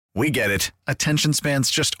We get it. Attention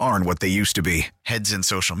spans just aren't what they used to be. Heads in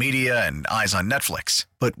social media and eyes on Netflix.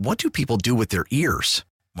 But what do people do with their ears?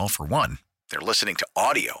 Well, for one, they're listening to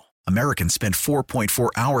audio. Americans spend 4.4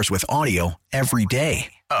 hours with audio every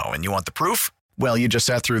day. Oh, and you want the proof? Well, you just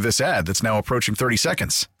sat through this ad that's now approaching 30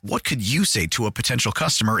 seconds. What could you say to a potential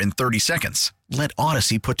customer in 30 seconds? Let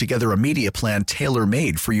Odyssey put together a media plan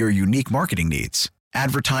tailor-made for your unique marketing needs.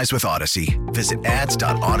 Advertise with Odyssey. Visit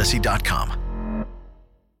ads.odyssey.com.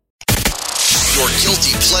 Your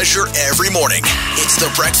guilty pleasure every morning. It's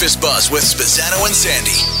the Breakfast Buzz with Spezzano and Sandy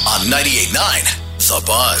on 98.9 The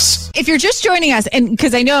Buzz. If you're just joining us, and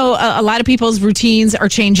because I know a lot of people's routines are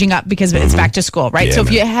changing up because it's back to school, right? Yeah, so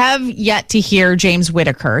if you have yet to hear James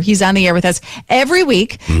Whitaker, he's on the air with us every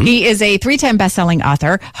week. He is a 3-time best-selling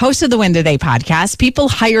author, host of the Win Today podcast. People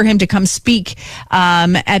hire him to come speak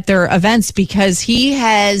at their events because he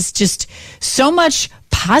has just so much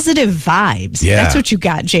positive vibes. Yeah. That's what you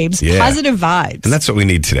got, James. Yeah. Positive vibes. And that's what we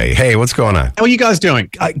need today. Hey, what's going on? How are you guys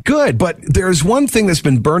doing? Good, but there's one thing that's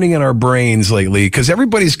been burning in our brains lately because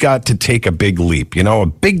everybody's got to take a big leap, a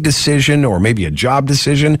big decision or maybe a job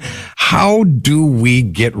decision. How do we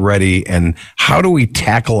get ready and how do we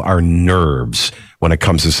tackle our nerves when it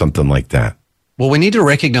comes to something like that? Well, we need to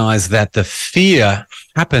recognize that the fear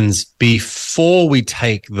happens before we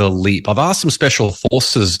take the leap. I've asked some special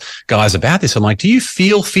forces guys about this. I'm like, do you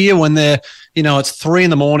feel fear when it's 3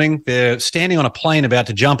 a.m, they're standing on a plane about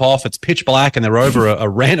to jump off, it's pitch black and they're over a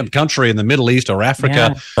random country in the Middle East or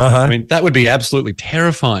Africa? Yeah. I mean, that would be absolutely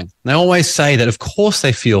terrifying. They always say that, of course,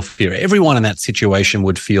 they feel fear. Everyone in that situation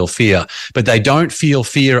would feel fear, but they don't feel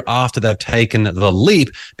fear after they've taken the leap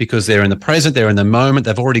because they're in the present, they're in the moment,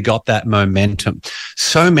 they've already got that momentum.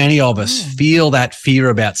 So many of us feel that fear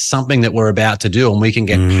about something that we're about to do, and we can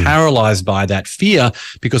get paralyzed by that fear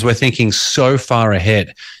because we're thinking so far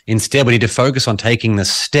ahead. Instead, we need to focus on taking the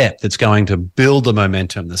step that's going to build the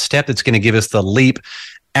momentum, the step that's going to give us the leap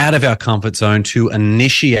out of our comfort zone to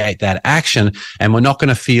initiate that action. And we're not going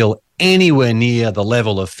to feel anywhere near the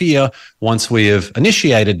level of fear once we have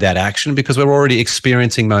initiated that action because we're already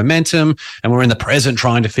experiencing momentum and we're in the present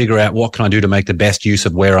trying to figure out what can I do to make the best use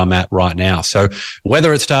of where I'm at right now. So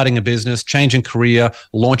whether it's starting a business, changing career,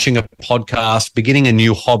 launching a podcast, beginning a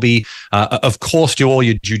new hobby, of course, do all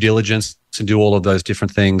your due diligence and do all of those different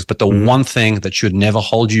things. But the one thing that should never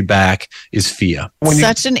hold you back is fear.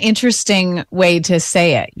 Such an interesting way to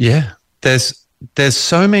say it. Yeah. There's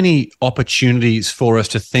so many opportunities for us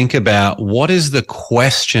to think about what is the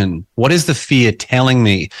question, what is the fear telling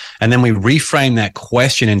me? And then we reframe that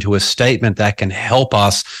question into a statement that can help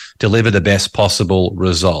us deliver the best possible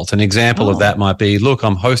result. An example of that might be, look,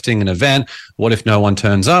 I'm hosting an event. What if no one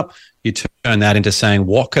turns up? You turn that into saying,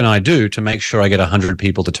 what can I do to make sure I get 100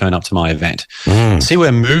 people to turn up to my event? See,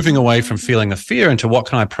 we're moving away from feeling of fear into what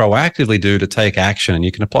can I proactively do to take action? And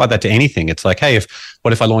you can apply that to anything. It's like, hey,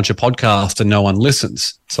 what if I launch a podcast and no one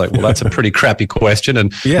listens? It's like, well, that's a pretty crappy question.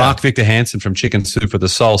 And Mark Victor Hansen from Chicken Soup for the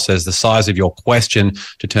Soul says the size of your question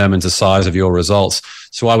determines the size of your results.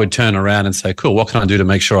 So I would turn around and say, cool, what can I do to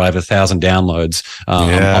make sure I have 1,000 downloads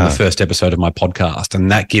on the first episode of my podcast? And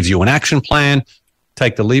that gives you an action plan.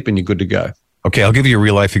 Take the leap and you're good to go. Okay, I'll give you a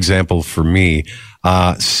real life example for me.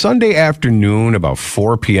 Sunday afternoon, about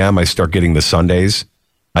 4 p.m., I start getting the Sundays.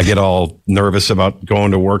 I get all nervous about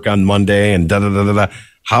going to work on Monday and da-da-da-da-da.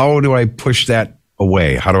 How do I push that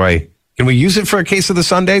away? Can we use it for a case of the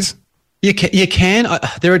Sundays? You can.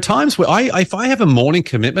 There are times where if I have a morning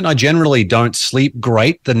commitment, I generally don't sleep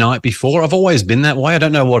great the night before. I've always been that way. I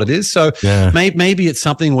don't know what it is. So maybe it's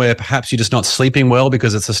something where perhaps you're just not sleeping well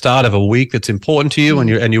because it's the start of a week that's important to you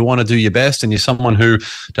and you want to do your best and you're someone who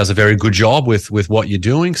does a very good job with what you're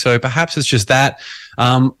doing. So perhaps it's just that.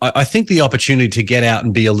 I think the opportunity to get out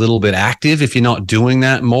and be a little bit active, if you're not doing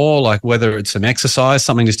that more, like whether it's some exercise,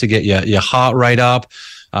 something just to get your heart rate up,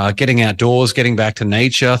 getting outdoors, getting back to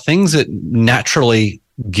nature, things that naturally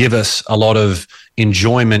give us a lot of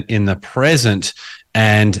enjoyment in the present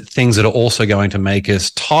and things that are also going to make us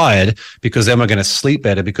tired because then we're going to sleep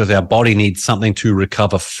better because our body needs something to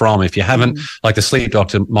recover from. If you haven't, like the sleep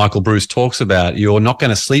doctor Michael Bruce talks about, you're not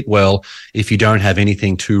going to sleep well if you don't have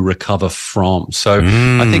anything to recover from. So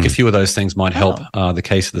I think a few of those things might help the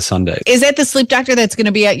case of the Sunday. Is that the sleep doctor that's going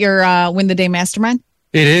to be at your Win the Day Mastermind?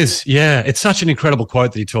 It is, yeah. It's such an incredible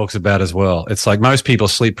quote that he talks about as well. It's like most people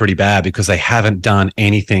sleep pretty bad because they haven't done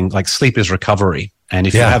anything. Like sleep is recovery. And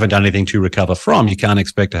if you haven't done anything to recover from, you can't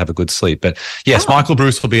expect to have a good sleep. But yes, Michael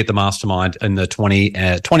Bruce will be at the Mastermind in the 20th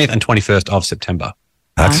and 21st of September.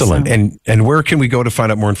 Excellent. Awesome. And where can we go to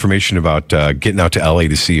find out more information about getting out to LA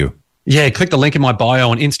to see you? Yeah, click the link in my bio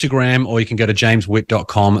on Instagram, or you can go to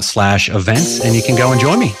jameswitt.com/events and you can go and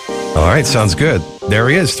join me. All right, sounds good. There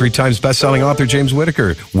he is, 3 times best-selling author James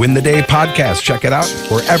Whitaker. Win the Day podcast. Check it out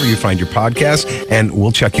wherever you find your podcast, and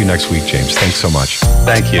we'll check you next week, James. Thanks so much.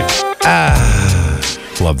 Thank you.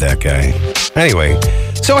 Love that guy. Anyway,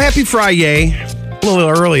 so happy Friday. A little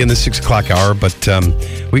early in the 6 o'clock hour, but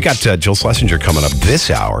we got Jill Schlesinger coming up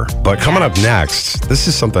this hour. But coming up next, this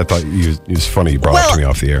is something I thought it was funny you brought up to me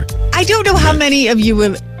off the air. I don't know how many of you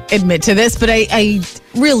will admit to this, but I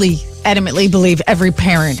really adamantly believe every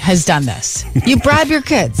parent has done this. You bribe your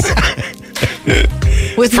kids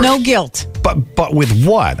with no guilt. But with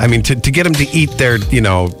what? I mean, to get them to eat their,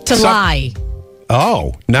 lie.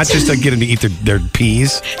 Oh, not just to get them to eat their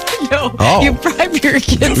peas? No, you bribe your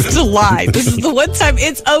kids to lie. This is the one time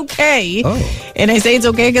it's okay. Oh. And I say it's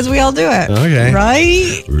okay because we all do it. Okay.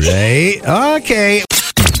 Right? Right. Okay.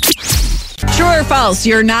 True or false?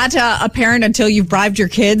 You're not a parent until you've bribed your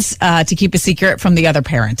kids to keep a secret from the other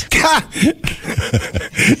parent.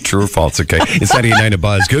 True or false? Okay. It's 98.9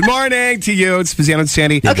 Buzz. Good morning to you. It's Spezzano and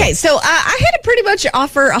Sandy. Okay, so I had to pretty much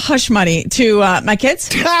offer a hush money to my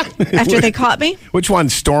kids after they caught me. Which one,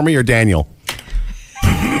 Stormy or Daniel?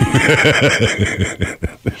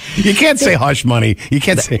 You can't say hush money. You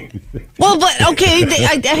can't say. Well, but okay,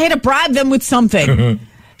 I had to bribe them with something.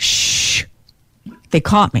 Shh. They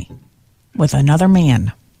caught me with another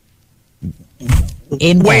man.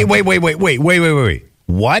 Wait.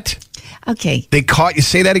 What? Okay. They caught you?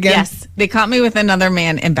 Say that again? Yes. They caught me with another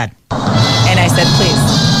man in bed. And I said, please,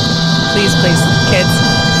 kids,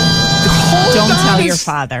 don't tell your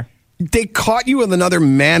father. They caught you with another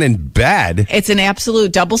man in bed? It's an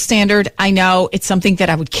absolute double standard. I know it's something that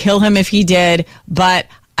I would kill him if he did, but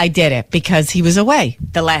I did it because he was away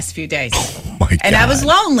the last few days. Oh my God. And I was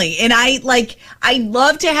lonely. And I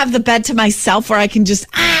love to have the bed to myself where I can just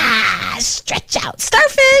stretch out.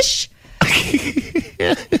 Starfish.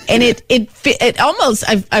 And it almost,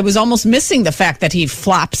 I was almost missing the fact that he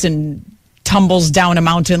flops and tumbles down a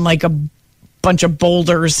mountain like a bunch of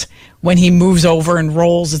boulders when he moves over and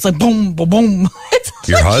rolls. It's like boom, boom, boom.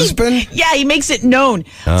 Your husband? He makes it known.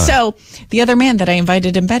 So the other man that I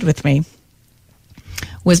invited in bed with me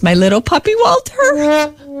was my little puppy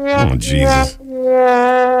Walter. Oh, Jesus.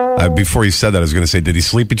 Before you said that, I was going to say, did he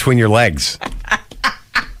sleep between your legs?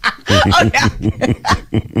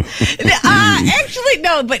 Actually,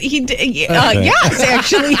 no, but he did. Yes,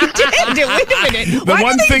 actually, he did. Wait a minute. The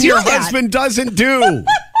one thing your husband doesn't do.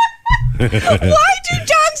 Why do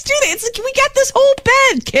dogs do that? It's like, we got this whole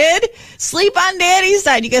bed, kid. Sleep on daddy's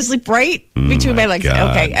side. You guys sleep right between my legs.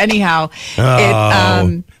 God. Okay, anyhow.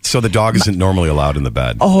 So the dog isn't normally allowed in the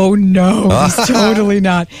bed. Oh, no, he's totally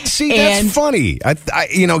not. See, that's funny.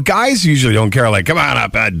 Guys usually don't care. Like, come on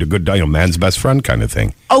up, good, man's best friend kind of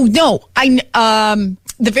thing. Oh, no.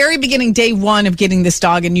 The very beginning, day one of getting this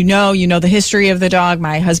dog, and you know the history of the dog.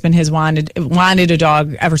 My husband has wanted a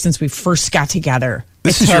dog ever since we first got together.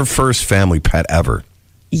 This is your first family pet ever.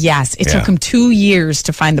 Yes. It took him 2 years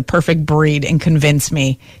to find the perfect breed and convince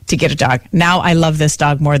me to get a dog. Now I love this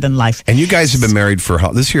dog more than life. And you guys have been married for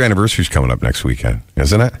this year anniversary's coming up next weekend,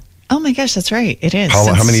 isn't it? Oh my gosh, that's right. It is.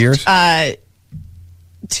 How many years?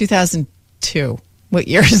 2002. What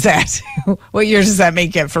year is that? What year does that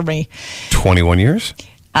make it for me? 21 years?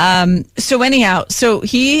 So anyhow,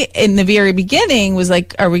 he in the very beginning was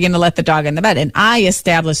like, are we going to let the dog in the bed? And I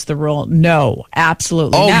established the rule. No,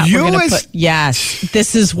 absolutely not. Yes.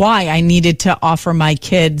 This is why I needed to offer my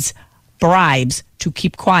kids bribes to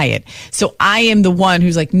keep quiet. So I am the one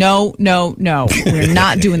who's like, no, we're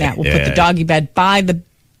not doing that. We'll put the doggy bed by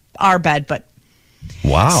our bed, but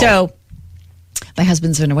wow. So my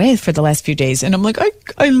husband's been away for the last few days, and I'm like, I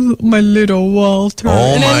my little Walter,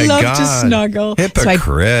 and I love to snuggle.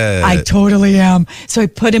 Hypocrite. So I totally am. So I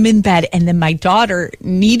put him in bed, and then my daughter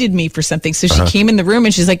needed me for something, so she came in the room,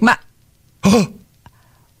 and she's like, Ma,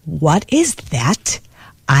 what is that?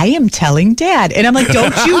 I am telling Dad. And I'm like,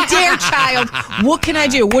 don't you dare, child. What can I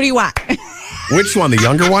do? What do you want? Which one, the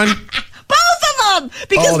younger one?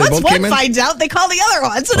 Because once one finds out, they call the other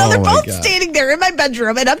one. So now they're both standing there in my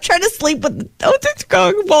bedroom, and I'm trying to sleep with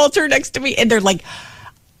Walter next to me. And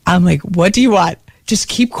I'm like, what do you want? Just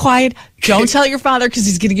keep quiet. Don't tell your father because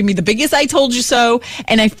he's going to give me the biggest I told you so.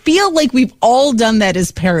 And I feel like we've all done that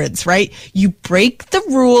as parents, right? You break the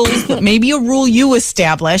rules, maybe a rule you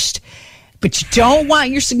established, but you don't want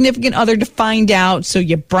your significant other to find out, so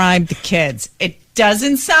you bribe the kids. It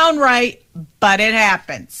doesn't sound right, but it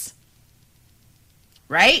happens.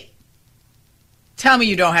 Right? Tell me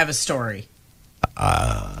you don't have a story.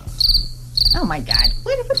 Oh, my God.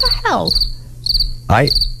 What the hell?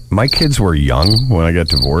 My kids were young when I got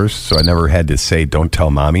divorced, so I never had to say, don't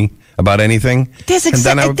tell mommy about anything.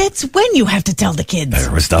 That's when you have to tell the kids.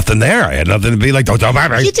 There was nothing there. I had nothing to be like, don't tell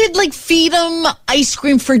mommy. You did feed them ice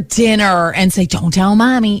cream for dinner and say, don't tell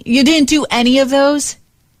mommy. You didn't do any of those?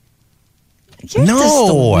 You're just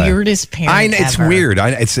the weirdest parent It's ever. weird.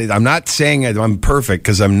 I'm not saying I'm perfect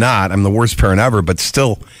because I'm not. I'm the worst parent ever, but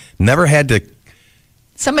still never had to.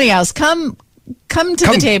 Somebody else, come to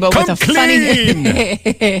the table with a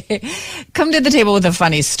funny come to the table with a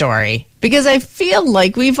funny story, because I feel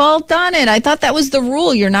like we've all done it. I thought that was the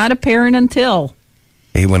rule. You're not a parent until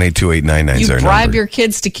 818-2899 is you our bribe number. your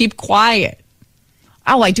kids to keep quiet.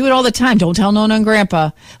 Oh, I do it all the time. Don't tell Nona and Grandpa.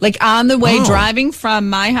 On the way driving from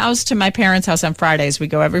my house to my parents' house on Fridays, we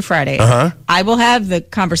go every Friday. I will have the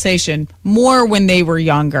conversation more when they were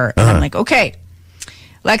younger. And I'm like, okay,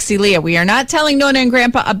 Lexi, Leah, we are not telling Nona and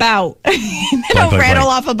Grandpa about. And then I'll rattle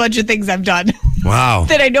off a bunch of things I've done. Wow.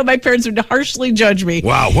 That I know my parents would harshly judge me.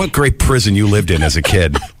 Wow, what great prison you lived in as a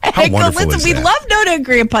kid. How wonderful is that? We love Nona and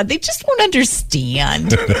Grandpa. They just won't understand.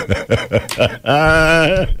 Don't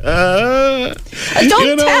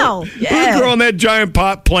tell. We're growing that giant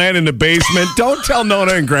pot plant in the basement. Don't tell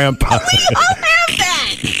Nona and Grandpa. We all have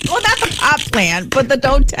that. Well, not the pot plant, but the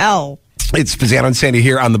don't tell. It's Spezzano and Sandy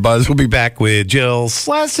here on The Buzz. We'll be back with Jill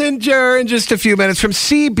Schlesinger in just a few minutes from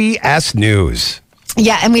CBS News.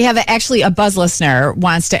 Yeah, and we have actually a Buzz listener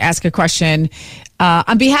wants to ask a question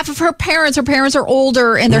on behalf of her parents. Her parents are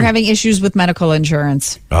older and they're having issues with medical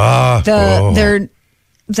insurance. The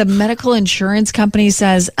medical insurance company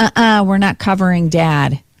says, we're not covering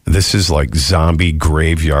Dad. This is like zombie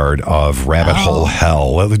graveyard of rabbit hole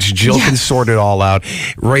hell. Well, Jill can sort it all out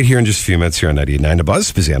right here in just a few minutes here on 98.9 The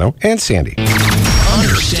Buzz, Spezzano and Sandy.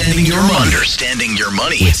 Understanding your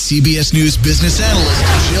money with CBS News business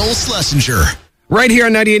analyst Jill Schlesinger. Right here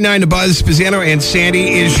on 98.9 The Buzz, Spezzano and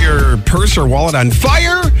Sandy. Is your purse or wallet on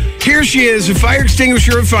fire? Here she is, a fire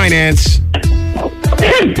extinguisher of finance.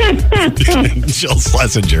 Jill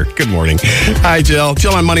Schlesinger. Good morning. Hi, Jill.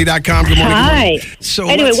 JillOnMoney.com. Good morning. Hi. So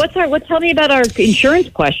anyway, tell me about our insurance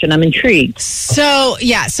question. I'm intrigued. So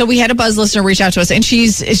we had a Buzz listener reach out to us, and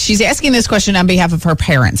she's asking this question on behalf of her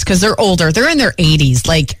parents because they're older. They're in their 80s,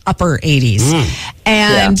 like upper 80s.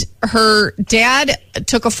 And her dad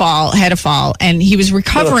had a fall, and he was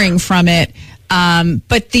recovering from it.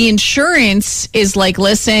 But the insurance is like,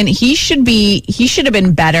 listen, he should have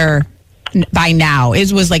been better by now.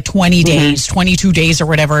 It was like 20 days, 22 days or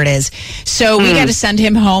whatever it is. So we got to send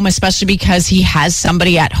him home, especially because he has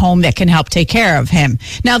somebody at home that can help take care of him.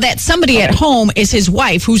 Now that somebody at home is his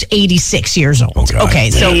wife, who's 86 years old. Okay,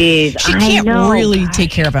 so she can't really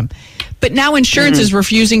take care of him. But now insurance is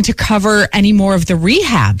refusing to cover any more of the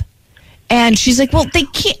rehab. And she's like, well, they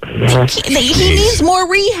can't he needs more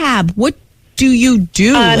rehab. What do you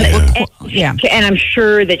do? And I'm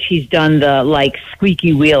sure that she's done the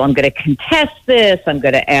squeaky wheel. I'm going to contest this. I'm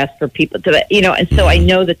going to ask for people to, and so I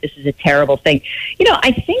know that this is a terrible thing.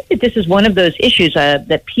 I think that this is one of those issues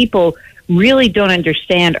that people really don't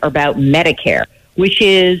understand about Medicare, which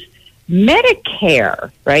is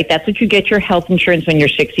Medicare, right? That's what you get your health insurance when you're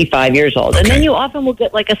 65 years old. And then you often will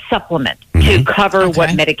get a supplement to cover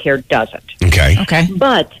what Medicare doesn't. Okay.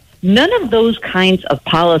 But none of those kinds of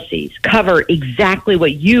policies cover exactly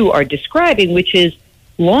what you are describing, which is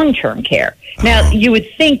long-term care. Now, you would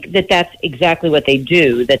think that that's exactly what they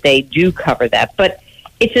do, that they do cover that. But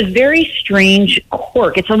it's a very strange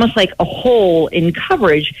quirk. It's almost like a hole in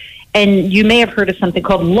coverage. And you may have heard of something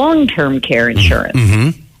called long-term care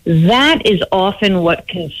insurance. That is often what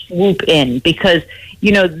can swoop in because,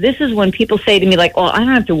 this is when people say to me I don't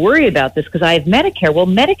have to worry about this because I have Medicare. Well,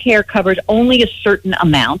 Medicare covers only a certain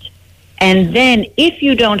amount. And then if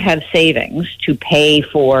you don't have savings to pay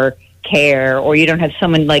for care or you don't have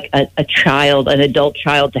someone like an adult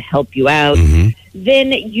child to help you out,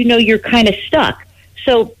 then, you're kind of stuck.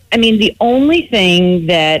 So, the only thing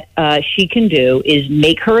that she can do is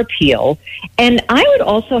make her appeal. And I would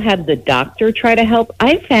also have the doctor try to help.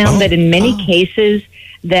 I found that in many cases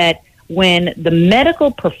that when the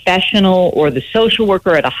medical professional or the social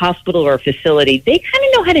worker at a hospital or a facility, they kind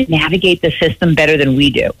of know how to navigate the system better than we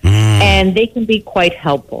do. And they can be quite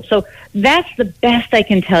helpful. So that's the best I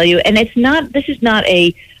can tell you. And this is not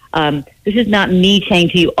me saying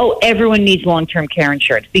to you, everyone needs long-term care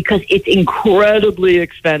insurance because it's incredibly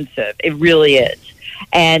expensive. It really is.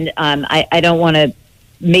 And I don't want to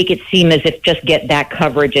make it seem as if just get that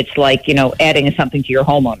coverage. It's like, adding something to your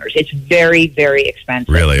homeowners. It's very, very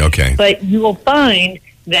expensive. Really? Okay. But you will find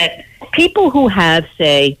that people who have,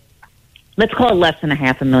 say, let's call it less than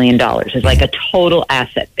 $500,000 is like a total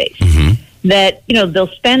asset base, that, they'll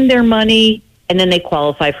spend their money and then they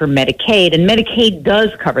qualify for Medicaid, and Medicaid does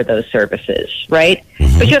cover those services, right?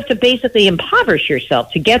 But you have to basically impoverish yourself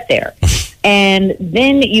to get there. And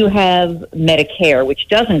then you have Medicare, which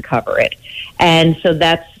doesn't cover it. And so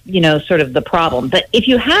that's, sort of the problem. But if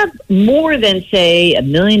you have more than, say, $1.5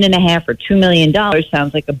 million or $2 million,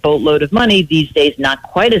 sounds like a boatload of money these days, not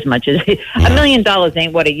quite as much as $1 million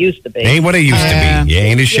ain't what it used to be. Ain't what it used to be. Yeah,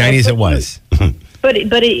 ain't as shiny as it was. But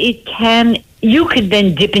it can, you could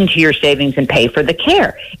then dip into your savings and pay for the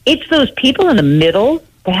care. It's those people in the middle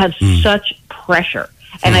that have such pressure.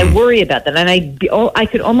 And I worry about that. And I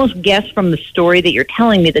could almost guess from the story that you're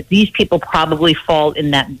telling me that these people probably fall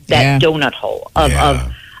in that donut hole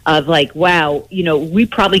of like, wow, we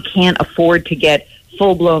probably can't afford to get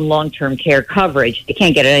full-blown long-term care coverage. They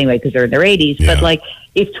can't get it anyway because they're in their 80s. Yeah. But like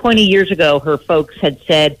if 20 years ago her folks had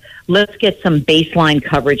said, let's get some baseline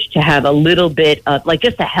coverage to have a little bit of like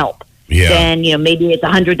just to help. Yeah. Then, maybe it's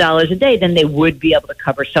 $100 a day, then they would be able to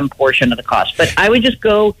cover some portion of the cost. But I would just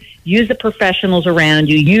go use the professionals around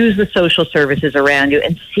you, use the social services around you,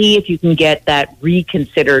 and see if you can get that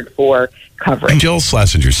reconsidered for coverage. Jill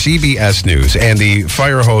Schlesinger, CBS News, and the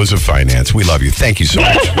fire hose of finance. We love you. Thank you so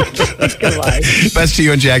much. Goodbye. Best to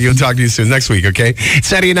you and Jackie. We'll talk to you soon next week, okay?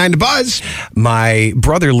 Saturday 9 to Buzz. My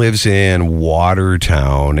brother lives in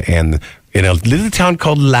Watertown and in a little town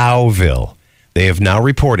called Lowville. They have now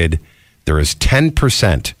reported there is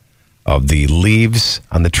 10% of the leaves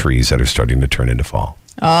on the trees that are starting to turn into fall.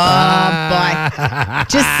 Oh, boy.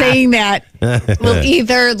 Just saying that will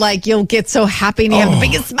either, like, you'll get so happy and you have the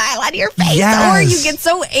biggest smile on your face, or you get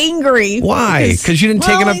so angry. Why? Because you didn't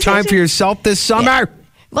take enough time for yourself this summer? Yeah.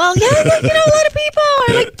 Well, yeah, like, a lot of people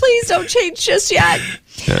are like, please don't change just yet.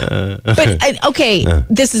 But, okay,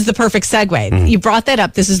 this is the perfect segue. You brought that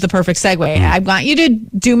up. This is the perfect segue. I want you to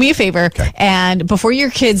do me a favor, and before your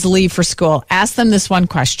kids leave for school, ask them this one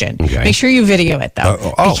question. Okay. Make sure you video it,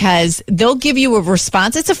 though, because they'll give you a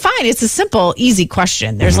response. It's a simple, easy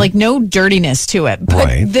question. There's, like, no dirtiness to it,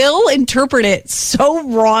 but they'll interpret it so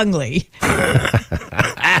wrongly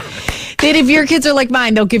that if your kids are like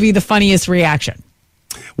mine, they'll give you the funniest reaction.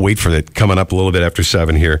 Wait for it. Coming up a little bit after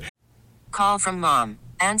 7 here. Call from mom.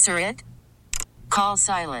 Answer it. Call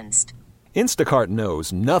silenced. Instacart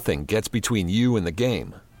knows nothing gets between you and the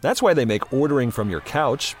game. That's why they make ordering from your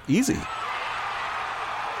couch easy.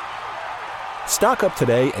 Stock up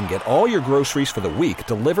today and get all your groceries for the week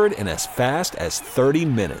delivered in as fast as 30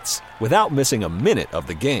 minutes without missing a minute of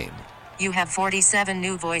the game. You have 47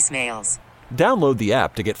 new voicemails. Download the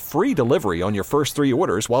app to get free delivery on your first 3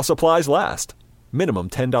 orders while supplies last. Minimum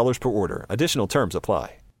 $10 per order. Additional terms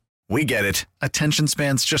apply. We get it. Attention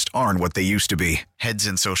spans just aren't what they used to be. Heads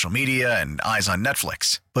in social media and eyes on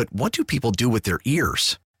Netflix. But what do people do with their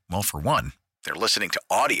ears? Well, for one, they're listening to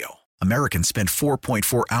audio. Americans spend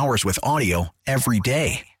 4.4 hours with audio every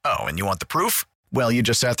day. Oh, and you want the proof? Well, you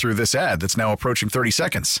just sat through this ad that's now approaching 30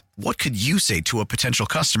 seconds. What could you say to a potential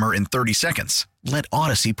customer in 30 seconds? Let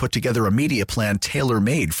Odyssey put together a media plan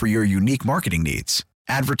tailor-made for your unique marketing needs.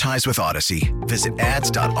 Advertise with Odyssey. Visit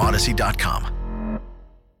ads.odyssey.com.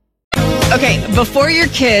 Okay, before your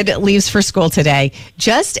kid leaves for school today,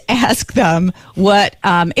 just ask them what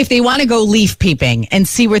if they want to go leaf peeping and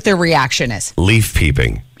see what their reaction is. Leaf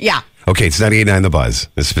peeping. Yeah. Okay, it's 98.9 The Buzz.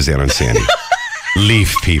 It's Spezzano and Sandy.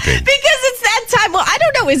 Leaf peeping. Because it's that time. Well, I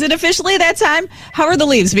don't know. Is it officially that time? How are the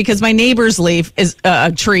leaves? Because my neighbor's leaf is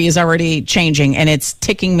tree is already changing and it's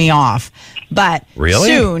ticking me off. But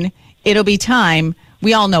soon it'll be time.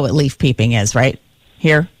 We all know what leaf peeping is, right?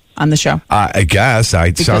 Here on the show. I guess.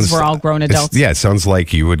 Because we're all grown adults. It sounds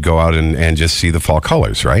like you would go out and just see the fall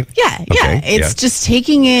colors, right? Yeah, okay, It's just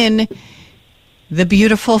taking in the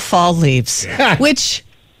beautiful fall leaves, which,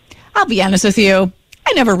 I'll be honest with you,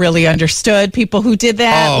 I never really understood people who did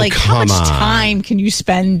that. Oh, how much time can you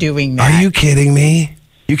spend doing that? Are you kidding me?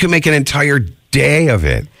 You can make an entire day of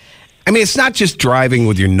it. I mean, it's not just driving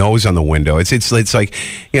with your nose on the window. It's like,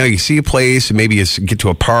 you see a place, and maybe you get to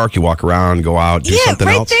a park, you walk around, go out, do something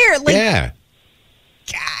else. There. Like,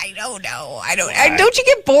 I don't know. Don't you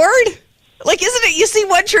get bored? Like, isn't it? You see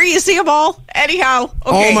one tree, you see them all. Anyhow.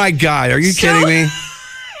 Okay. Oh my God, are you kidding me?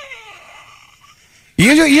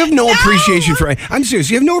 You have no appreciation for. I'm serious.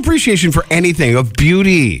 You have no appreciation for anything of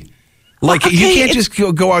beauty. Like you can't just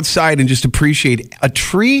go outside and just appreciate a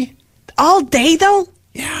tree all day, though.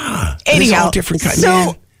 Yeah. Anyhow, it's all different kinds.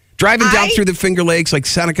 So driving down through the Finger Lakes, like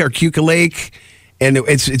Seneca or Cuca Lake, and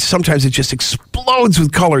it's sometimes it just explodes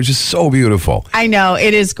with colors. It's so beautiful. I know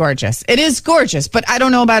it is gorgeous. It is gorgeous, but I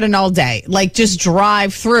don't know about an all day. Like just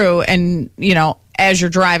drive through, and as you're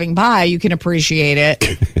driving by, you can appreciate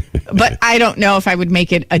it. But I don't know if I would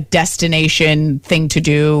make it a destination thing to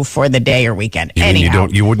do for the day or weekend. You mean Anyhow.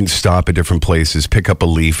 you wouldn't stop at different places, pick up a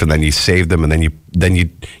leaf, and then you save them, and then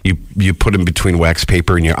you put them between wax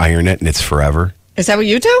paper and you iron it, and it's forever. Is that what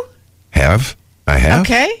you do? I have.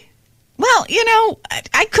 Okay. Well,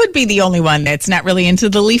 I could be the only one that's not really into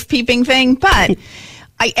the leaf peeping thing, but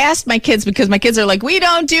I asked my kids because my kids are like, we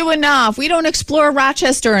don't do enough. We don't explore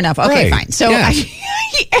Rochester enough. Okay, Right. fine. So Yeah.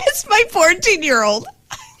 I asked my 14-year-old,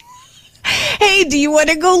 hey, do you want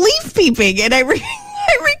to go leaf peeping? And I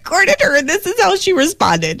recorded her, and this is how she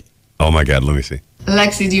responded. Oh, my God. Let me see.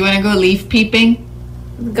 Alexi, do you want to go leaf peeping?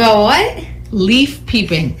 Go what? Leaf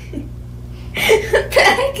peeping. What the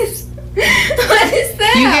heck is... What is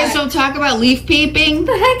that? You guys don't talk about leaf peeping? What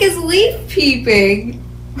the heck is leaf peeping?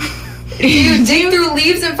 Do you dig through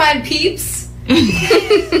leaves and find peeps?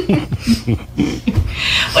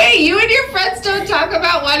 Wait, you and your friends don't talk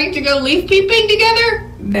about wanting to go leaf peeping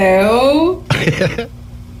together? No.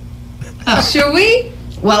 Should we?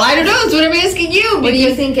 Well, I don't know. That's what I'm asking you. What do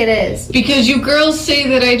you think it is? Because you girls say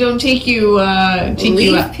that I don't take you,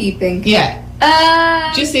 Leaf peeping. Yeah.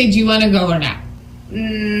 Just say, do you want to go or not?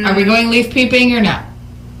 Are we going leaf peeping or not?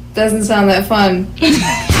 Doesn't sound that fun. You're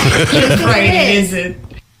right, it isn't.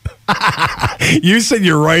 You said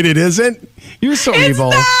you're right, it isn't? You're so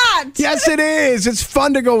evil. Not! Yes, it is. It's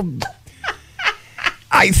fun to go.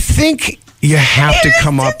 I think you have to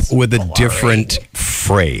come up with a different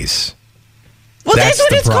phrase. Well, that's what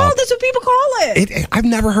the it's problem. called. That's what people call it. I've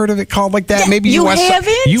never heard of it called like that. Yeah, Maybe you West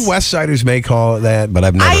haven't? You West Siders may call it that, but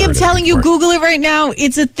I've never I heard am of it telling you, before. Google it right now.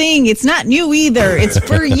 It's a thing. It's not new either. It's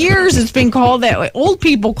for years it's been called that way. Old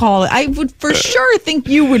people call it. I would for sure think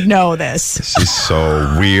you would know this. This is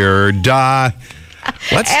so weird. Let's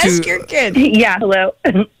Ask do. your kid. Yeah, hello.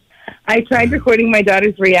 I tried recording my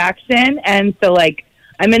daughter's reaction, and so,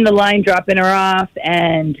 I'm in the line dropping her off,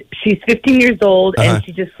 and she's 15 years old, and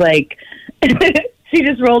she just, she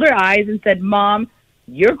just rolled her eyes and said, Mom,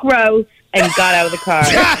 you're gross, and got out of the car.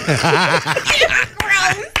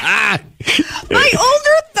 My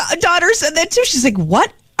older daughter said that too. She's like,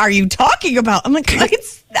 what are you talking about? I'm like,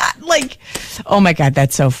 it's not like, oh my God,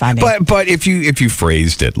 that's so funny. But if you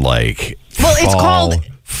phrased it like, well, it's called. No, but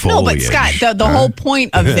foliage. Scott, the whole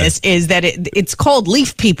point of this is that it's called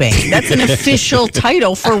leaf peeping. That's an official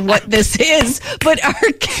title for what this is. But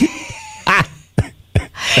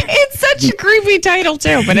it's such a creepy title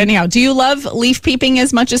too. But anyhow, do you love leaf peeping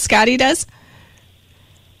as much as Scotty does?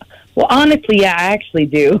 Well, honestly, yeah, I actually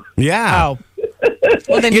do. Yeah. Oh.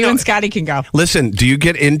 Well, then you and Scotty can go. Listen, do you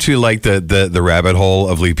get into the rabbit hole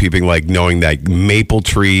of leaf peeping, knowing that maple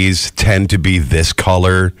trees tend to be this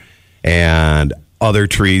color and other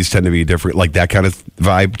trees tend to be different, like that kind of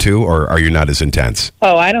vibe too, or are you not as intense?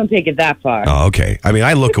 Oh, I don't take it that far. Oh, okay. I mean,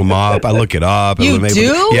 I look them up. I look it up. You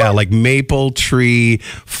do? Yeah, like maple tree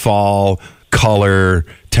fall color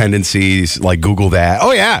tendencies. Google that.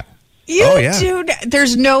 Oh yeah. Dude,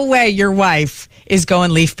 there's no way your wife is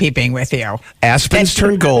going leaf peeping with you. Aspens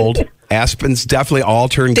turn gold. Aspens definitely all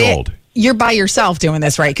turn gold. You're by yourself doing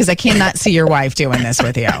this, right? Because I cannot see your wife doing this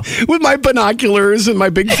with you. With my binoculars and my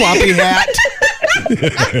big floppy hat.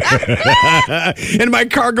 And my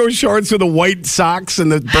cargo shorts with the white socks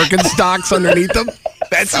and the Birkenstocks underneath them.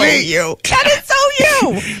 That's So me. you. That is so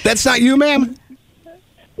you. That's not you, ma'am?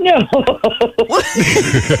 No.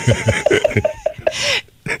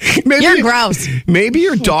 Maybe You're gross. Maybe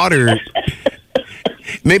your daughter.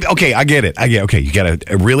 Okay, I get it. Okay, you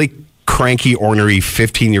got a really cranky, ornery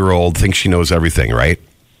 15-year-old thinks she knows everything, right?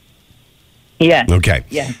 Yeah. Okay.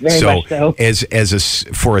 Yeah, very much so.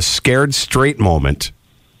 For a scared straight moment,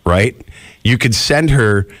 right? You could send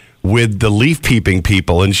her with the leaf peeping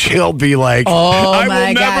people, and she'll be like, "I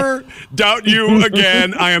will never doubt you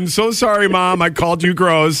again. I am so sorry, Mom. I called you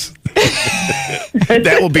gross."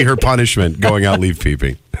 That will be her punishment, going out leaf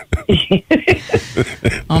peeping.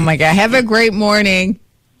 Oh my God! Have a great morning.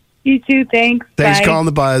 You too. Thanks. Thanks Bye. for calling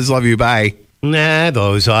the Buzz. Love you. Bye. Nah,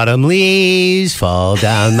 those autumn leaves fall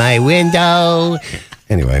down my window.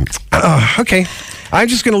 Anyway, okay. I'm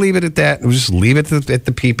just going to leave it at that. We'll just leave it at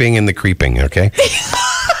the peeping and the creeping, okay?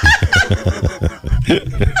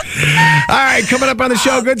 All right, coming up on the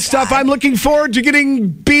show, good stuff. I'm looking forward to getting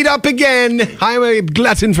beat up again. I'm a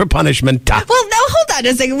glutton for punishment. Well, no, hold on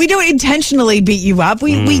a second. We don't intentionally beat you up.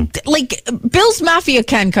 We Bill's Mafia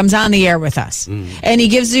Ken comes on the air with us, and he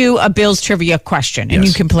gives you a Bill's trivia question, and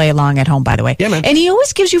you can play along at home, by the way. Yeah, man. And he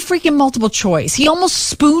always gives you freaking multiple choice. He almost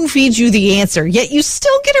spoon feeds you the answer, yet you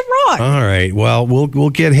still get it wrong. All right, well, we'll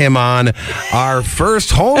get him on our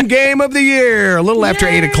first home game of the year, a little after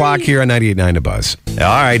 8 o'clock here here on 98.9 The Buzz. All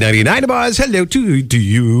right, 98.9 The Buzz. Hello to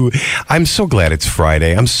you. I'm so glad it's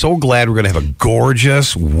Friday. I'm so glad we're going to have a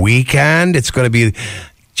gorgeous weekend. It's going to be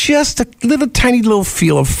just a tiny little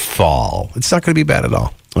feel of fall. It's not going to be bad at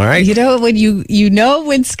all. All right. You know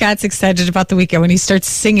when Scott's excited about the weekend when he starts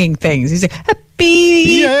singing things. He's like,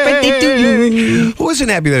 happy birthday to you. Who isn't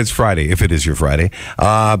happy that it's Friday, if it is your Friday?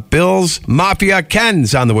 Bills Mafia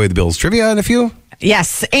Ken's on the way to Bills Trivia in a few.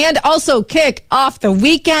 Yes, and also kick off the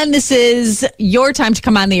weekend. This is your time to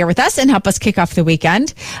come on the air with us and help us kick off the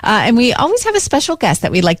weekend. And we always have a special guest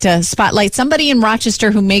that we'd like to spotlight, somebody in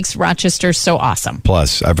Rochester who makes Rochester so awesome.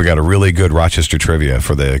 Plus, I've got a really good Rochester trivia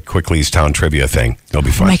for the Quickly's Town trivia thing. It'll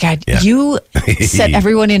be fun. Oh, my God. Yeah. You set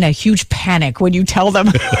everyone in a huge panic when you tell them.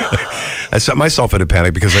 I set myself in a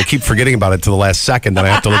panic because I keep forgetting about it to the last second, then I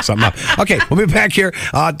have to look something up. Okay, we'll be back here.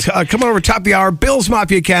 Come over top of the hour. Bills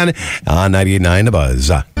Mafia Ken on 98.9 The Buzz.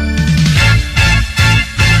 The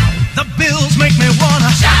Bills make me wanna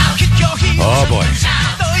kick your heels. Oh, boy.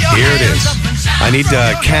 Here it is. I need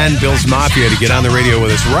Ken, Bills Mafia, to get on the radio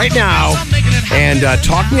with us right now and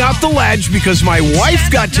talk me off the ledge because my wife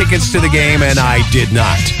got tickets to the game and I did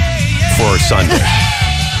not for Sunday.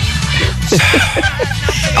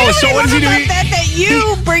 So what does he do? That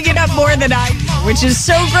you bring it up more than I do, which is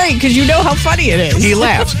so great because you know how funny it is. He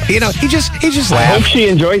laughs. He just laughs. I hope she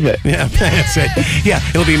enjoys it. Yeah, that's it. Yeah,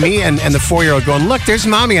 it'll be me and the 4-year-old going, look, there's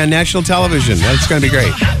Mommy on national television. That's going to be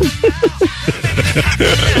great.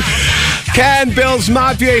 Ken, Bills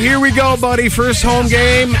Mafia, here we go, buddy. First home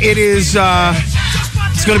game. It is,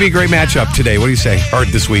 it's going to be a great matchup today. What do you say? Or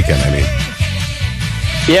this weekend, I mean.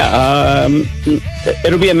 Yeah,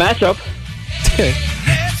 it'll be a matchup.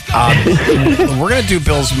 We're going to do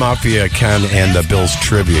Bills Mafia, Ken, and the Bills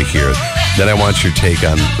Trivia here. Then I want your take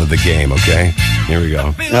on the game, okay? Here we go.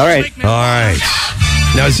 All right.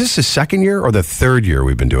 Now, is this the second year or the third year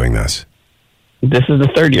we've been doing this? This is the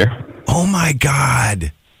third year. Oh, my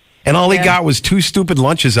God. And all he got was 2 stupid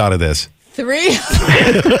lunches out of this. 3.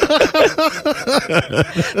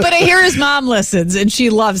 But I hear his mom listens and she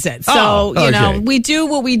loves it. So, you know, we do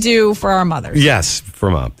what we do for our mothers. Yes, for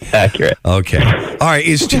Mom. Accurate. Okay. All right.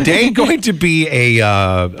 Is today going to be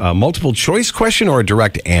a multiple choice question or a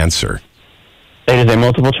direct answer? It is a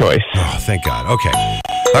multiple choice. Oh, thank God. Okay.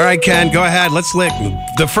 All right, Ken, go ahead. Let's lick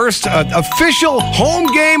the first official home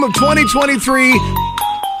game of 2023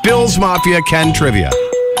 Bills Mafia Ken Trivia.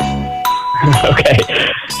 Okay.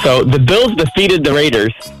 So the Bills defeated the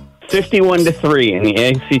Raiders 51-3 in the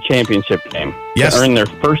AFC Championship game to earn their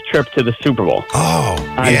first trip to the Super Bowl. Oh,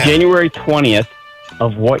 on January 20th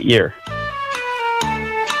of what year?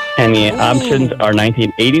 And the options are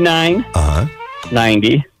 1989,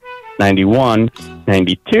 90, 91,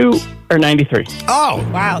 92, or 93. Oh.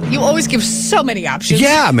 Wow. You always give so many options.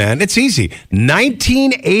 Yeah, man. It's easy.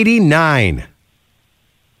 1989.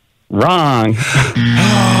 Wrong.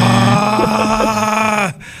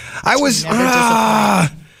 I was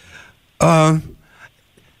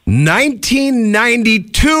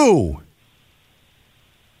 1992.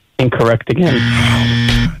 Incorrect again.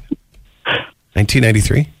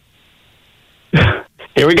 1993.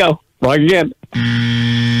 Here we go. Wrong again.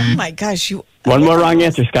 Oh my gosh! One more wrong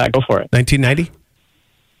answer, Scott. Go for it. 1990.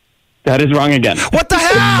 That is wrong again. What the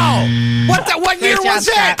hell? What year was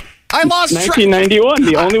it? I lost 1991,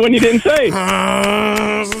 the only one you didn't say.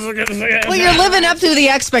 Well, you're living up to the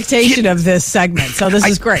expectation of this segment, so this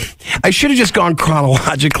is great. I should have just gone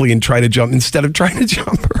chronologically and tried to jump instead of trying to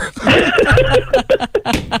jump.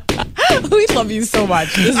 We love you so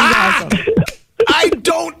much. This is awesome. I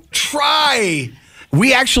don't try.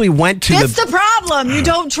 We actually went to That's the problem. You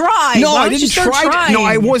don't try. No, Why I don't didn't you start try. trying? No,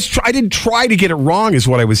 I didn't try to get it wrong, is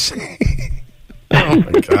what I was saying. Oh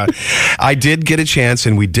my God. I did get a chance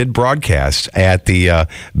and we did broadcast at the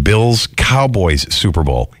Bills Cowboys Super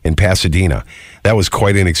Bowl in Pasadena. That was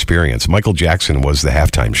quite an experience. Michael Jackson was the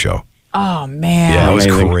halftime show. Oh man. Yeah, it was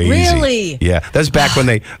crazy. Really? Yeah. That's back when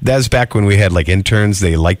we had like interns,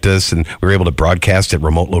 they liked us and we were able to broadcast at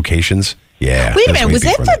remote locations. Yeah. Wait a minute, was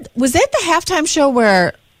that the halftime show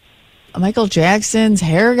where Michael Jackson's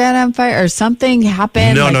hair got on fire or something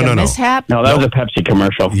happened? No. Mishap? No, that was a Pepsi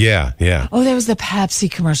commercial. Yeah. Oh, that was the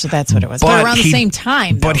Pepsi commercial. That's what it was. But around the same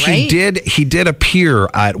time, though, But right? he did appear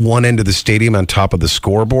at one end of the stadium on top of the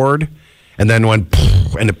scoreboard and then went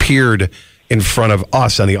and appeared in front of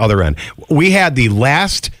us on the other end. We had the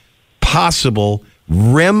last possible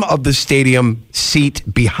rim of the stadium seat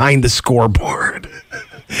behind the scoreboard.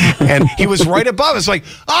 And he was right above us like,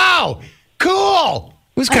 oh, cool.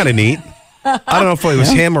 It was kind of neat. I don't know if it was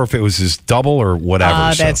him or if it was his double or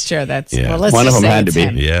whatever. That's true. That's yeah. well, let's One just of them say had it's to be.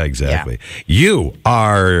 him. Yeah, exactly. Yeah. You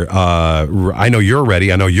are, I know you're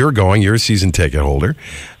ready. I know you're going. You're a season ticket holder.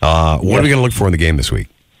 What are we going to look for in the game this week?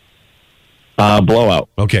 Blowout.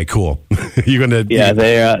 Okay, cool. You're going to. Yeah,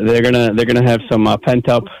 they're gonna have some pent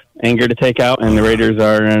up anger to take out, and the Raiders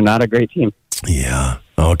are not a great team. Yeah.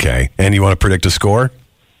 Okay. And you want to predict a score?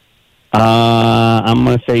 I'm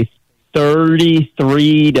gonna say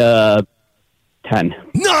 33-10.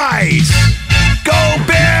 Nice. Go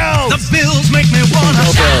Bills! The Bills make me wanna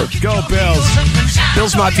shout. Go Bills!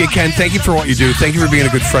 Bills Mafia, Ken, thank you for what you do. Thank you for being a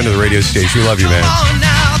good friend of the radio station. We love you, man.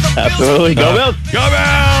 Absolutely. Go Bills! Go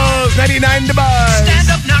Bills! 99 to Buzz! Stand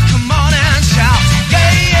up now, come on and shout.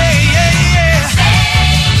 Yeah, yeah, yeah,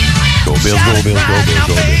 yeah. Go Bills, go Bills, go Bills,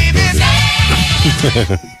 go Bills, go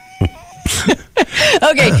Bills.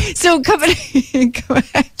 Okay, so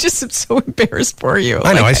I just am so embarrassed for you.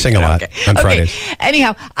 I know, I sing a lot on Fridays.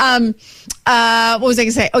 Anyhow, what was I going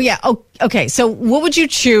to say? Oh, yeah. Oh, okay. So what would you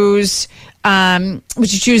choose? Would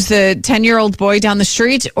you choose the 10-year-old boy down the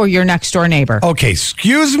street or your next door neighbor? Okay,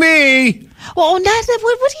 excuse me. Well, not that.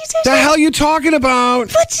 What are you saying? The hell you talking about?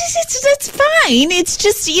 But it's fine. It's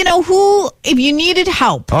just, who, if you needed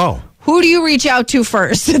help. Oh. Who do you reach out to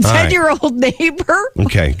first? The 10-year-old neighbor?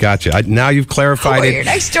 Okay, gotcha. Now you've clarified it. Your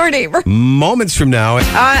next door neighbor. Moments from now.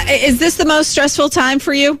 Is this the most stressful time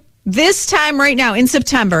for you? This time right now in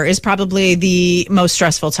September is probably the most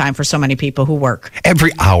stressful time for so many people who work.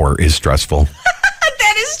 Every hour is stressful.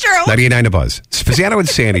 That is true. 99 to Buzz. Spezzano and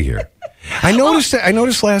Sandy here. I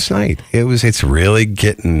noticed last night. It's really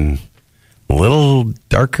getting a little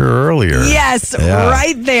darker earlier. Yes,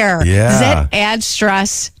 right there. Yeah. Does that add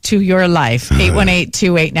stress to your life?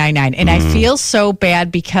 818-2899. And I feel so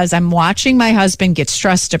bad because I'm watching my husband get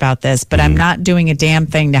stressed about this, but I'm not doing a damn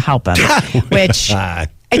thing to help him, which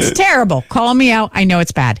it's terrible. Call me out. I know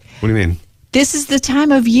it's bad. What do you mean? This is the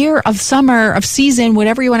time of year, of summer, of season,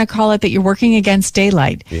 whatever you want to call it, that you're working against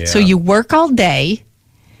daylight. Yeah. So you work all day.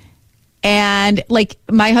 And like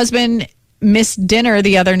my husband missed dinner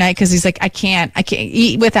the other night because he's like, I can't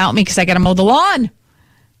eat without me because I got to mow the lawn.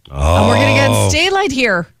 Oh. I'm working against daylight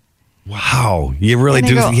here. Wow. You really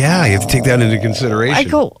do. You have to take that into consideration. I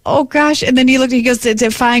go, oh gosh. And then he goes,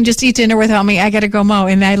 fine, just eat dinner without me. I got to go mow.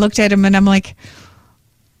 And I looked at him and I'm like,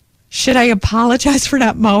 should I apologize for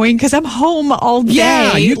not mowing? Because I'm home all day.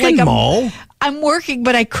 Yeah, you can mow. I'm working,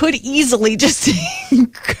 but I could easily just...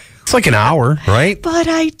 It's like an hour, right? But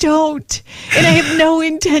I don't. And I have no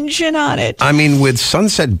intention on it. I mean, with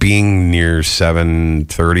sunset being near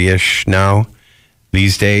 7:30-ish now,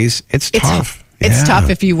 these days, it's tough. It's tough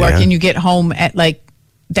if you work and you get home at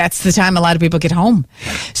that's the time a lot of people get home.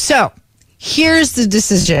 So here's the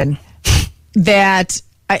decision that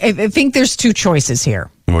I think there's two choices here.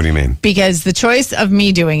 What do you mean? Because the choice of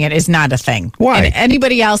me doing it is not a thing. Why? And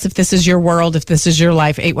anybody else, if this is your world, if this is your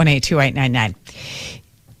life, 818-2899.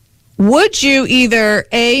 Would you either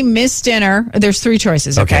A, miss dinner? There's three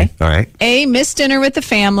choices, okay? All right. A, miss dinner with the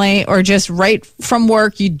family, or just right from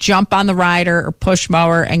work, you jump on the rider or push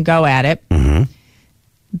mower and go at it. Mm-hmm.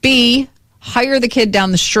 B, hire the kid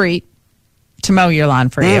down the street to mow your lawn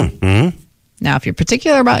for you. Mm-hmm. Now, if you're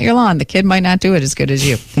particular about your lawn, the kid might not do it as good as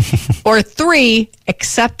you. Or 3,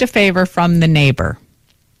 accept a favor from the neighbor.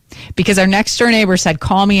 Because our next door neighbor said,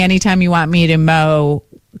 call me anytime you want me to mow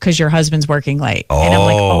because your husband's working late. And I'm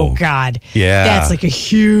like, oh, God. Yeah. That's like a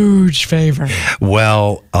huge favor.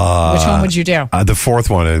 Well, which one would you do? The fourth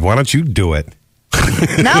one. Why don't you do it?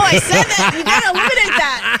 No, I said that. You got to eliminate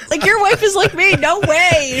that. Like, your wife is like me. No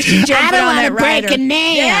way. I don't want to break a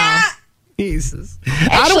nail. Yeah. Jesus. Actually,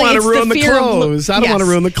 I don't want to ruin the clothes. I don't want to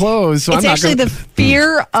ruin the clothes. So it's actually the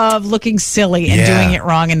fear of looking silly and doing it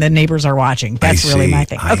wrong and the neighbors are watching. That's really my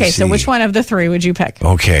thing. Okay, so which one of the three would you pick?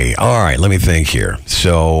 Okay, all right, let me think here.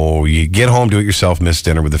 So you get home, do it yourself, miss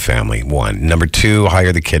dinner with the family. 1. Number 2,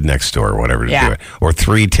 hire the kid next door or whatever to do it. Or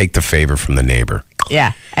 3, take the favor from the neighbor.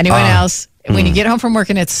 Yeah. Anyone else? When you get home from work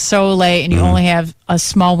and it's so late and you only have a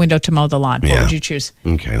small window to mow the lawn, what would you choose?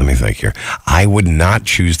 Okay, let me think here. I would not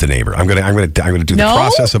choose the neighbor. I'm gonna do the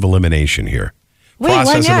process of elimination here. Wait,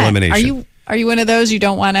 process why not? of elimination. Are you one of those you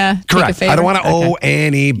don't want to take a favor? I don't want to owe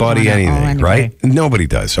anybody anything, right? Nobody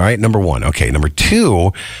does. All right. Number 1. Okay. Number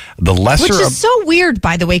 2, the lesser. Which is so weird,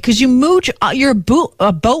 by the way, because you mooch. You're a boat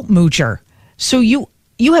moocher, so you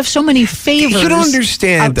have so many favors. You don't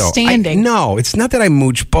understand, outstanding. though. No, it's not that I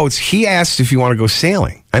mooch boats. He asked if you want to go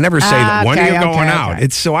sailing. I never say that. When are you going out?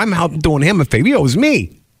 It's so I'm out doing him a favor. He owes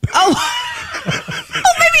me. Oh,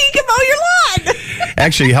 maybe you can mow your lawn.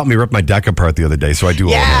 Actually, you helped me rip my deck apart the other day, so I do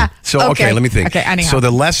owe him. So, okay, let me think. Okay, anyhow. So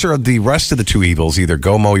the lesser of the rest of the two evils, either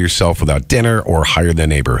go mow yourself without dinner or hire the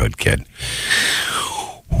neighborhood kid.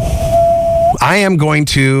 I'm going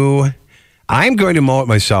to mow it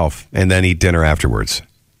myself and then eat dinner afterwards.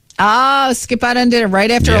 Oh, skip out on dinner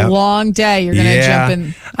right after a long day. You're going to jump in.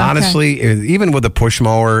 Okay. Honestly, even with a push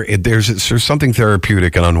mower, there's something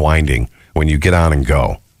therapeutic and unwinding when you get on and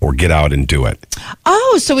go or get out and do it.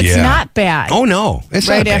 Oh, so it's not bad. Oh, no. It's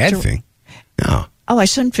not a bad thing. No. Oh, I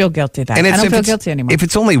shouldn't feel guilty then. I don't feel guilty anymore. If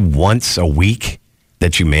it's only once a week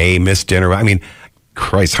that you may miss dinner, I mean,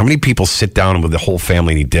 Christ, how many people sit down with the whole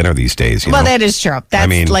family and eat dinner these days? You know? That is true.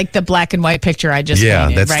 That's like the black and white picture I just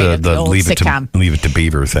painted, that's right? the old leave sitcom. it to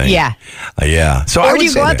Beaver thing. Yeah. Yeah. So or do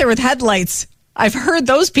you go out there with headlights? I've heard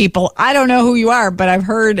those people. I don't know who you are, but I've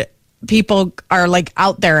heard people are like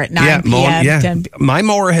out there at 9 p.m. 10 p.m. My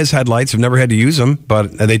mower has headlights. I've never had to use them,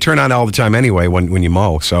 but they turn on all the time anyway when you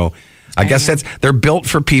mow. So I guess they're built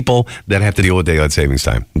for people that have to deal with daylight savings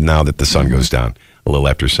time now that the sun goes down. A little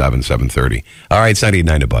after 7:30. All right, it's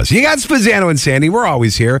 98.9 to Buzz. You got Spezzano and Sandy. We're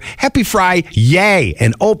always here. Happy Friday. Yay.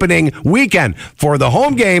 An opening weekend for the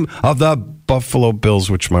home game of the Buffalo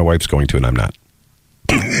Bills, which my wife's going to and I'm not.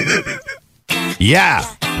 Yeah.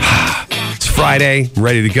 It's Friday.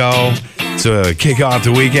 Ready to go. To kick off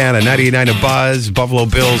the weekend at 98.9 to Buzz. Buffalo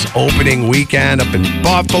Bills opening weekend up in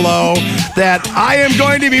Buffalo that I am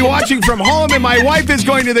going to be watching from home and my wife is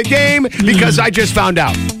going to the game because I just found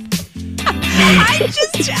out.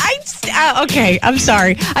 Okay, I'm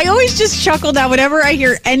sorry. I always just chuckle now whenever I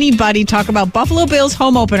hear anybody talk about Buffalo Bills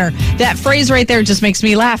home opener. That phrase right there just makes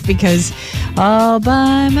me laugh because all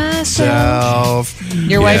by myself.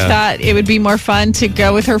 Your wife thought it would be more fun to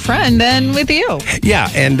go with her friend than with you. Yeah,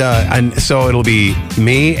 and so it'll be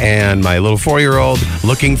me and my little 4-year-old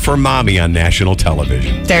looking for mommy on national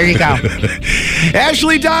television. There you go.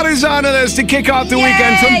 Ashley Donner's on with us to kick off the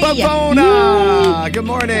weekend from Bavona. Good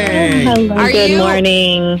morning. Hello, good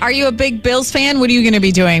morning. Are you a big Bills fan? What are you going to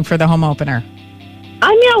be doing for the home opener?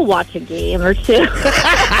 I mean, I'll watch a game or two. All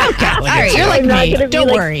right, you're like me.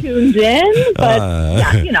 Don't worry. Tuned in, but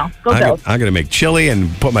go Bills. I'm going to make chili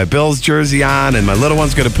and put my Bills jersey on, and my little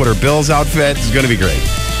one's going to put her Bills outfit. It's going to be great.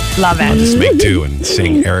 Love it. I'll just make do and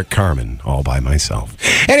sing Eric Carmen all by myself.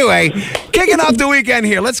 Anyway, kicking off the weekend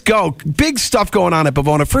here. Let's go. Big stuff going on at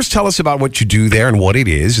Bavona. First, tell us about what you do there and what it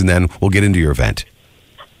is, and then we'll get into your event.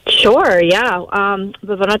 Sure, yeah.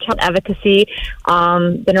 Bavona Child Advocacy,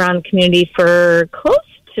 been around the community for close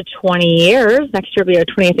to 20 years. Next year will be our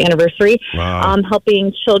 20th anniversary. Wow.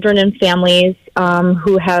 Helping children and families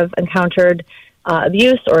who have encountered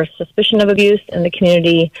abuse or suspicion of abuse in the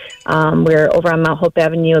community. We're over on Mount Hope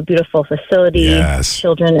Avenue, a beautiful facility. Yes.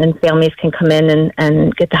 Children and families can come in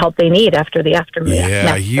and get the help they need after the aftermath.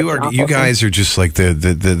 Yeah, you guys are just like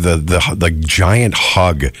the giant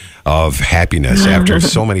hug of happiness after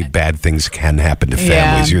so many bad things can happen to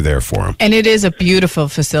families. Yeah. You're there for them. And it is a beautiful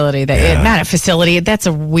facility. Not a facility. That's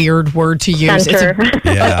a weird word to use. Center. It's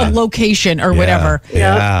a location or whatever.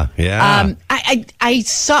 Yeah. I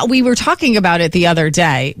saw, we were talking about it the other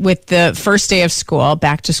day with the first day of school,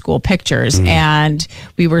 back to school pictures. And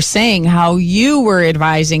we were saying how you were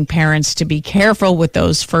advising parents to be careful with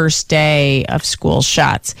those first day of school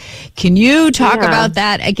shots. Can you talk about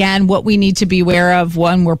that again? What we need to be aware of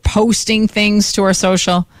when we're posting things to our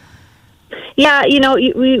social? Yeah,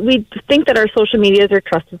 we think that our social medias are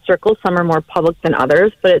trusted circles. Some are more public than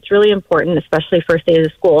others, but it's really important, especially first days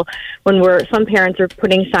of school, when some parents are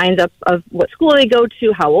putting signs up of what school they go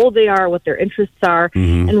to, how old they are, what their interests are,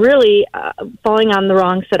 and really falling on the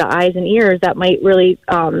wrong set of eyes and ears that might really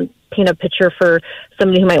paint a picture for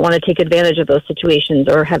somebody who might want to take advantage of those situations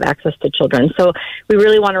or have access to children. So we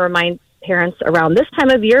really want to remind parents around this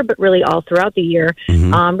time of year, but really all throughout the year,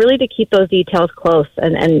 really to keep those details close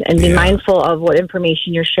and be mindful of what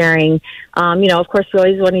information you're sharing. Of course, we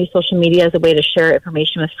always want to use social media as a way to share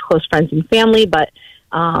information with close friends and family, but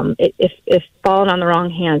if fallen on the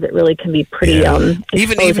wrong hands, it really can be pretty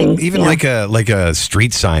even like a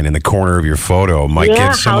street sign in the corner of your photo might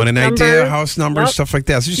give someone an idea, house numbers, stuff like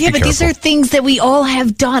that. So just be careful. These are things that we all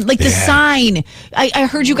have done, like the sign. I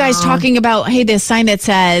heard you guys talking about, hey, this sign that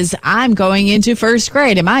says, I'm going into first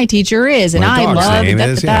grade and my teacher is, and I love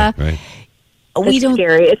right.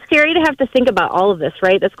 Scary. It's scary to have to think about all of this,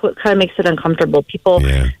 right? That's what kind of makes it uncomfortable.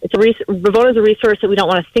 Bavona's a resource that we don't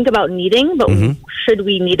want to think about needing, but should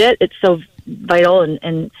we need it, it's so vital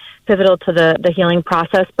and pivotal to the healing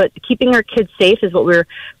process. But keeping our kids safe is what we're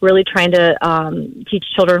really trying to teach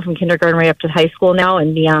children from kindergarten right up to high school now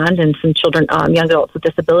and beyond, and some children, young adults with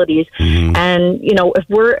disabilities. And if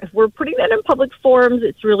we're putting that in public forums,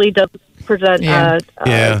 it's really to present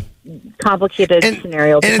complicated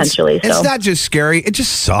scenario potentially. It's not just scary; it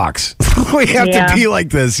just sucks. We have to be like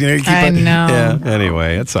this, you know. I know. Yeah.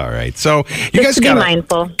 Anyway, it's all right. So you guys got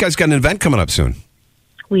an event coming up soon.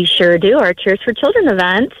 We sure do. Our Cheers for Children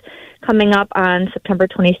event coming up on September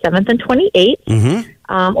 27th and 28th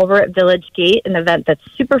over at Village Gate, an event that's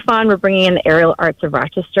super fun. We're bringing in the Aerial Arts of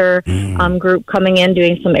Rochester group coming in,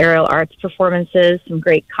 doing some aerial arts performances, some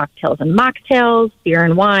great cocktails and mocktails, beer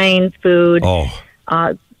and wine, food.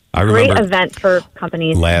 I remember great event for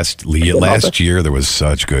companies. Last year, there was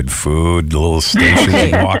such good food, little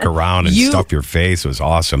stations you walk around and stuff your face. It was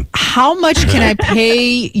awesome. How much can I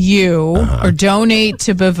pay you or donate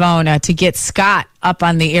to Bavona to get Scott up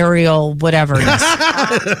on the aerial whatever?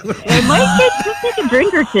 It might get just like a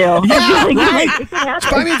drink or two.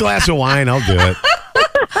 Buy me a glass of wine. I'll do it.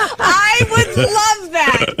 I would love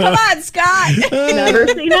that. Come on, Scott. Never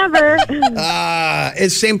say never.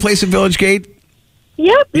 It's same place at Village Gate.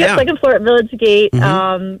 Yep, second floor at Village Gate.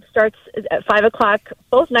 Starts at 5:00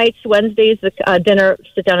 both nights. Wednesdays, the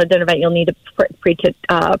sit down at dinner event. You'll need to purchase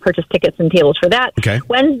tickets and tables for that. Okay.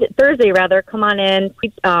 Thursday, come on in,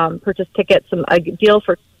 purchase tickets. A deal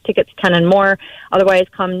for tickets 10 and more. Otherwise,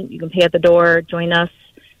 you can pay at the door. Join us.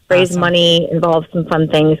 Raise money, involve some fun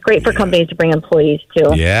things. Great for companies to bring employees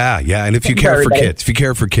too. Yeah. And if you care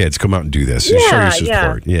for kids, come out and do this. Show your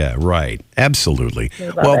support. Yeah, right. Absolutely.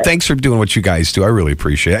 Well, thanks for doing what you guys do. I really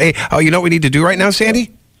appreciate it. Hey, you know what we need to do right now,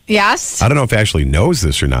 Sandy? Yes. I don't know if Ashley knows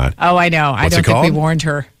this or not. Oh, I know. I don't think we warned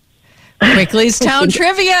her. Quickly's Town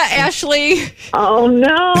Trivia, Ashley. Oh,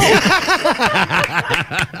 no.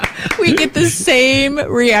 We get the same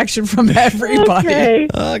reaction from everybody.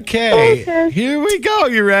 Okay. Here we go.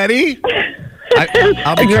 You ready?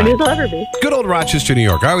 I'll be ready as I'll ever be. Good old Rochester, New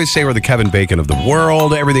York. I always say we're the Kevin Bacon of the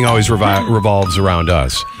world. Everything always revolves around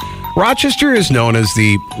us. Rochester is known as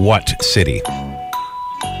the what city?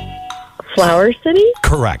 Flower City?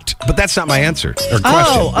 Correct. But that's not my answer or question.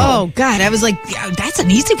 Oh, God. I was like, that's an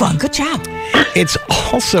easy one. Good job. It's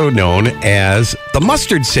also known as the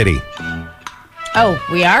Mustard City. Oh,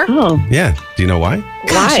 we are? Oh. Yeah. Do you know why?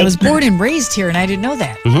 Gosh, I was born and raised here, and I didn't know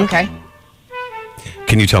that. Okay.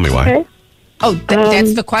 Can you tell me why? Okay. Oh,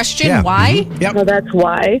 that's the question? Yeah. Why? Yep. No, that's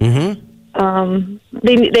why. They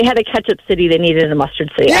had a ketchup city. They needed a mustard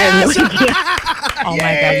city. Yes! I have no idea. Oh,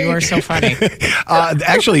 my God. You are so funny.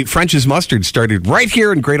 Actually, French's Mustard started right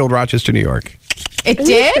here in great old Rochester, New York. It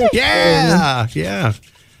did? Yeah.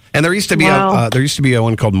 And there used to be a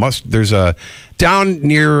one called There's a down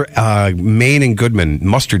near Main and Goodman,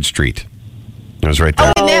 Mustard Street. It was right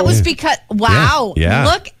there. Oh, and that was because, wow. Yeah.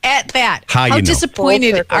 Look at that. How you know?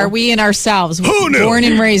 Disappointed are we in ourselves? Who knew? Born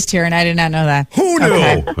and raised here, and I did not know that. Who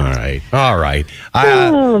knew? Okay. All right. I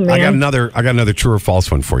got another true or false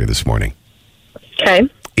one for you this morning. Okay.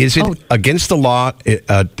 Is it against the law,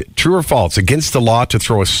 true or false, against the law to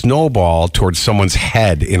throw a snowball towards someone's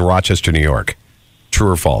head in Rochester, New York? True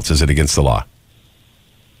or false? Is it against the law?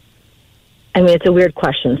 I mean, it's a weird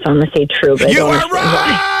question, so I'm going to say true. But You are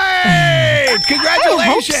right!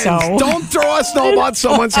 Congratulations! So. Don't throw a snowball at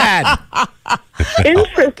someone's head.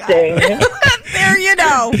 Interesting. There you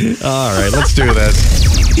go. All right, let's do this.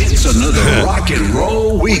 It's another rock and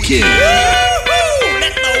roll weekend.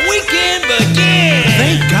 Let the weekend begin.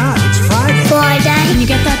 Thank God it's Friday. Can you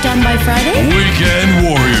get that done by Friday? Weekend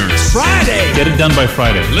Warriors. Friday. Get it done by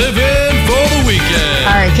Friday. Living for the weekend.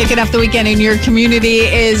 All right, kicking off the weekend in your community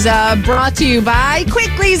is brought to you by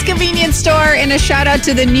Quickly's Convenience Store, and a shout out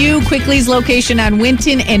to the new Quickly's location on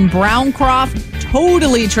Winton and Browncroft.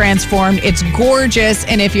 Totally transformed. It's gorgeous.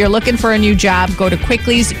 And if you're looking for a new job, go to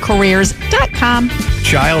quicklyscareers.com.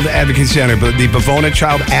 Child Advocacy Center, the Bavona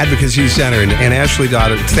Child Advocacy Center. And Ashley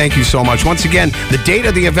Dodd, thank you so much. Once again, the date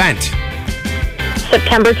of the event.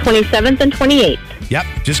 September 27th and 28th. Yep,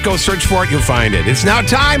 just go search for it. You'll find it. It's now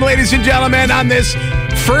time, ladies and gentlemen, on this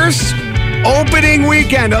first opening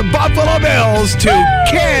weekend of Buffalo Bills to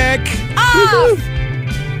kick off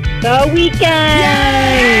the weekend.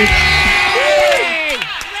 Yay!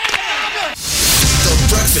 The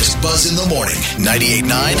Breakfast Buzz in the morning.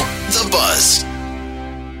 98.9 The Buzz.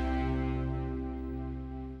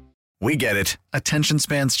 We get it. Attention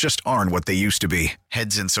spans just aren't what they used to be.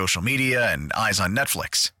 Heads in social media and eyes on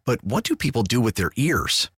Netflix. But what do people do with their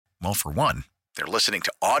ears? Well, for one, they're listening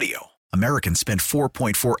to audio. Americans spend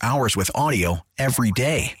 4.4 hours with audio every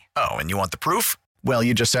day. Oh, and you want the proof? Well,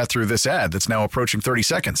 you just sat through this ad that's now approaching 30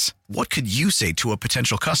 seconds. What could you say to a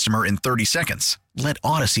potential customer in 30 seconds? Let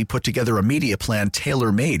Odyssey put together a media plan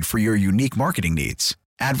tailor-made for your unique marketing needs.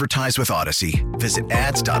 Advertise with Odyssey. Visit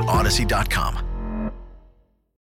ads.odyssey.com.